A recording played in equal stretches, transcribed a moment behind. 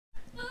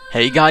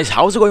Hey guys,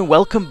 how's it going?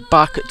 Welcome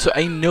back to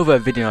another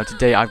video. Now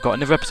today I've got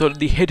another episode of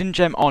the Hidden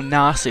Gem or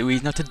NAR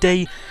series. Now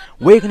today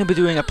we're going to be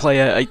doing a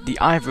player, the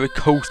Ivory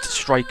Coast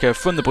striker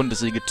from the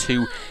Bundesliga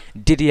 2,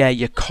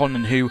 Didier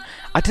Konan, who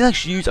I did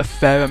actually use a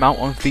fair amount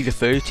on FIFA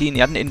 13. He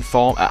had an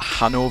inform at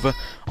Hanover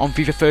on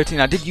FIFA 13.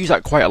 I did use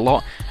that quite a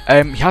lot.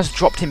 He has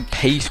dropped in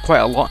pace quite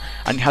a lot,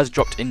 and he has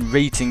dropped in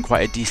rating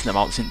quite a decent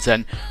amount since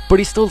then. But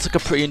he still took a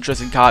pretty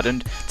interesting card,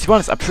 and to be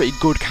honest, a pretty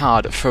good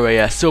card for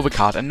a silver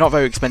card, and not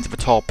very expensive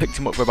at all. Picked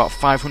him up for about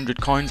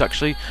 500 coins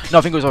actually. No,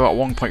 I think it was about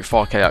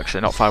 1.4k actually,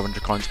 not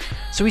 500 coins.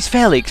 So he's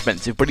fairly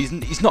expensive, but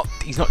he's not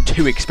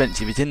too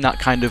expensive. He's in that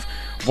kind of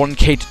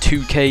 1k to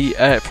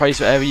 2k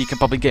price area you can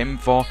probably get him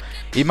for.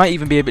 He might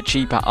even be a bit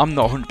cheaper, I'm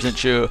not 100%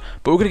 sure,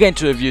 but we're going to get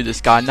into a review of this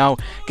guy. Now,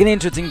 getting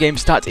into its in-game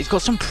stats, he's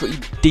got some pretty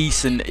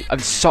decent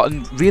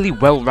and really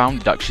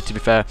well-rounded actually, to be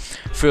fair,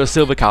 for a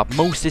silver card.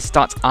 Most of his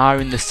stats are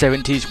in the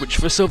 70s, which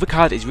for a silver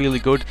card is really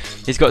good.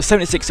 He's got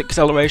 76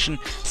 acceleration,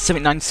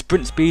 79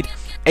 sprint speed,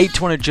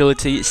 81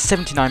 agility,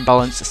 79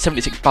 balance,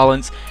 76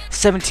 balance,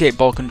 78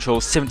 ball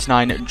control,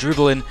 79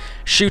 dribbling.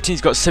 Shooting,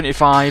 he's got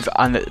 75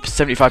 and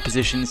 75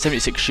 position,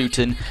 76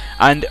 shooting,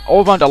 and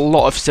all around a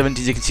lot of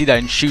 70s. You can see that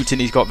in shooting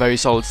he's got very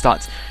solid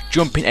stats.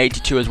 Jumping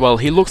 82 as well.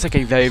 He looks like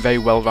a very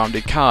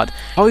well-rounded card.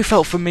 How he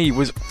felt for me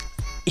was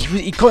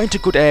he got into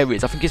good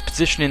areas. I think his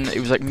positioning, it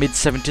was like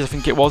mid-70s I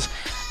think it was,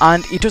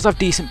 and he does have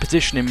decent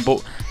positioning,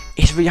 but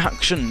his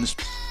reactions,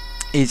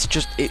 it's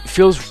just, it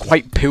feels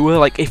quite poor.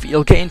 Like if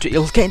he'll get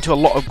into a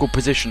lot of good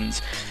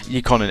positions,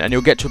 Konan, and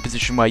he'll get to a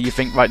position where you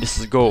think, right, this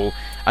is a goal,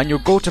 and you'll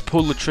go to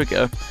pull the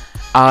trigger,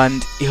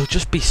 and he'll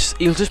just be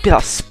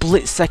that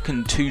split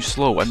second too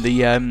slow, and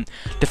the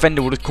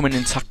defender would have come in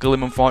and tackle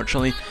him,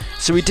 unfortunately.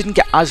 So he didn't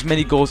get as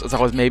many goals as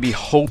I was maybe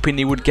hoping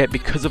he would get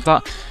because of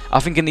that. I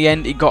think in the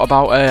end he got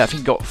about I think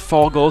he got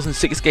 4 goals in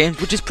 6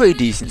 games, which is pretty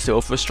decent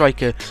still for a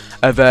striker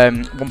of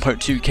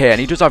 1.2k, and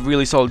he does have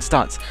really solid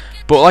stats.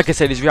 But like I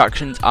said, his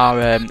reactions are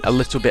a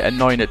little bit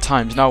annoying at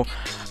times. Now,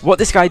 what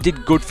this guy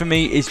did good for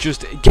me is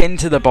just getting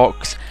into the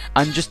box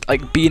and just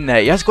like being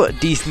there. He has got a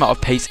decent amount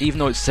of pace, even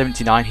though it's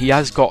 79. He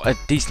has got a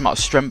decent amount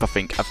of strength, I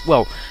think.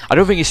 Well, I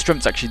don't think his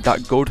strength's actually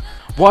that good.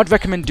 What I'd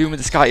recommend doing with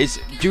this guy is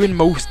doing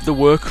most of the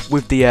work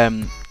with the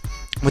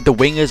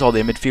wingers or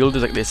the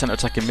midfielders, like the centre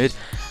attacking mid,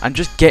 and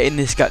just getting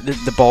this guy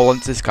the ball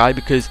onto this guy,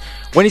 because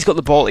when he's got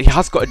the ball, he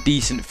has got a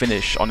decent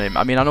finish on him.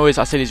 I mean, I know I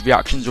said his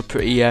reactions were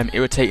pretty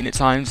irritating at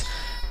times,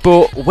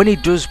 but when he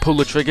does pull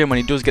the trigger, when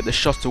he does get the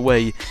shot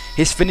away,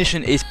 his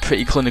finishing is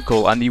pretty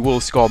clinical, and he will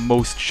score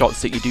most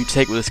shots that you do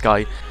take with this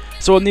guy.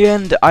 So in the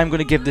end, I'm going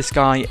to give this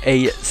guy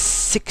a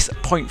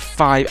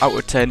 6.5 out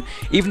of 10,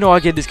 even though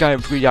I gave this guy a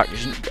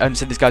reaction and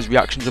said this guy's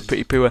reactions are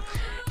pretty poor.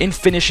 In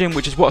finishing,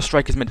 which is what a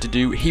striker's meant to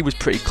do, he was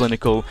pretty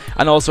clinical,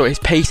 and also his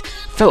pace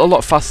felt a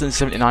lot faster than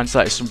 79, so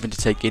that is something to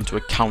take into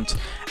account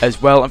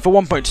as well. And for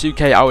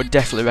 1.2k, I would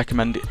definitely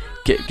recommend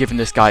giving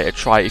this guy a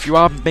try. If you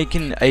are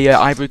making a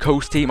Ivory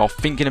Coast team, or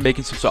thinking of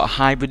making some sort of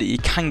hybrid that you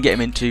can get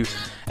him into,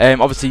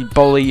 obviously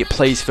Bolly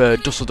plays for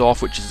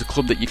Dusseldorf, which is the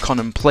club that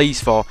Konan plays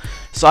for,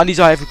 so, and he's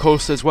Ivory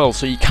Coast as well,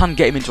 so you can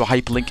get him into a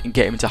hyperlink and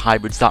get him into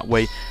hybrids that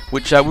way,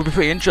 which would be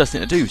pretty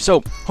interesting to do.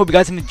 So, hope you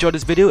guys enjoyed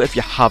this video. If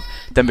you have,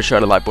 then be sure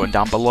to like button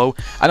down below,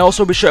 and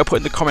also be sure to put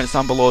in the comments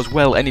down below as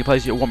well any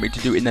players you want me to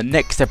do in the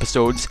next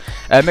episodes.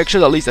 Make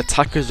sure that at least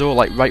attackers, or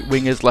like right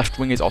wingers, left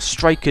wingers, or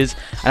strikers,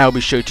 and I'll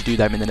be sure to do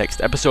them in the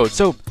next episode.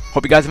 So,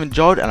 hope you guys have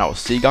enjoyed, and I will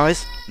see you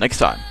guys next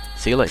time.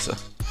 See you later.